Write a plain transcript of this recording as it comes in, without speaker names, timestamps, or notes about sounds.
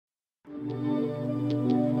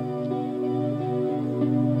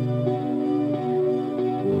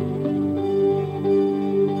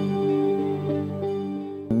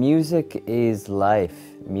Music is life.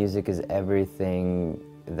 Music is everything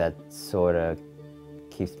that sort of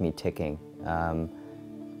keeps me ticking.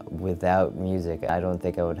 Without music, I don't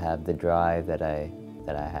think I would have the drive that I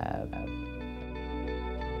have.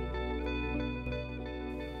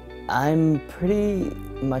 I'm pretty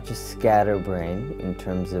much a scatterbrain in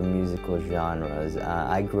terms of musical genres.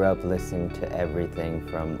 I grew up listening to everything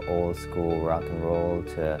from old school rock and roll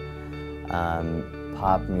to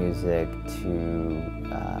pop music to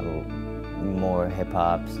more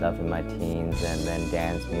hip-hop stuff in my teens, and then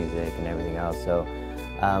dance music and everything else. So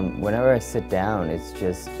whenever I sit down, it's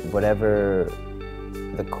just whatever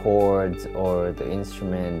the chords or the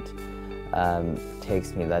instrument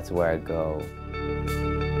takes me, that's where I go.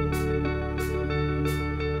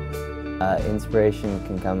 Inspiration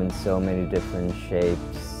can come in so many different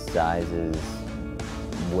shapes, sizes,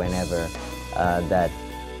 whenever, that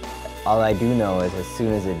all I do know is as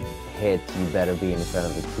soon as it hits, you better be in front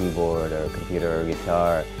of a keyboard or a computer or a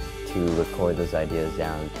guitar to record those ideas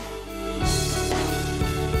down.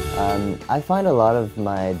 I find a lot of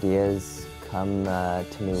my ideas come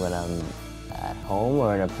to me when I'm at home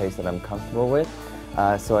or in a place that I'm comfortable with.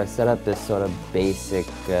 So I set up this sort of basic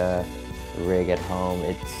rig at home.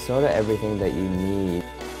 It's sort of everything that you need.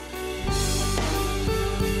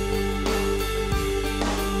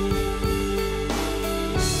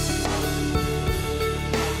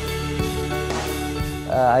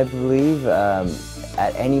 I believe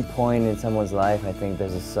at any point in someone's life, I think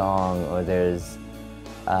there's a song or there's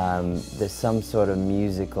some sort of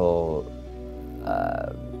musical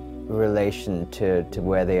relation to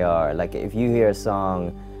where they are. Like if you hear a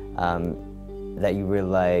song that you really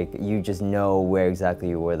like, you just know where exactly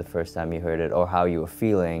you were the first time you heard it or how you were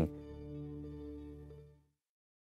feeling.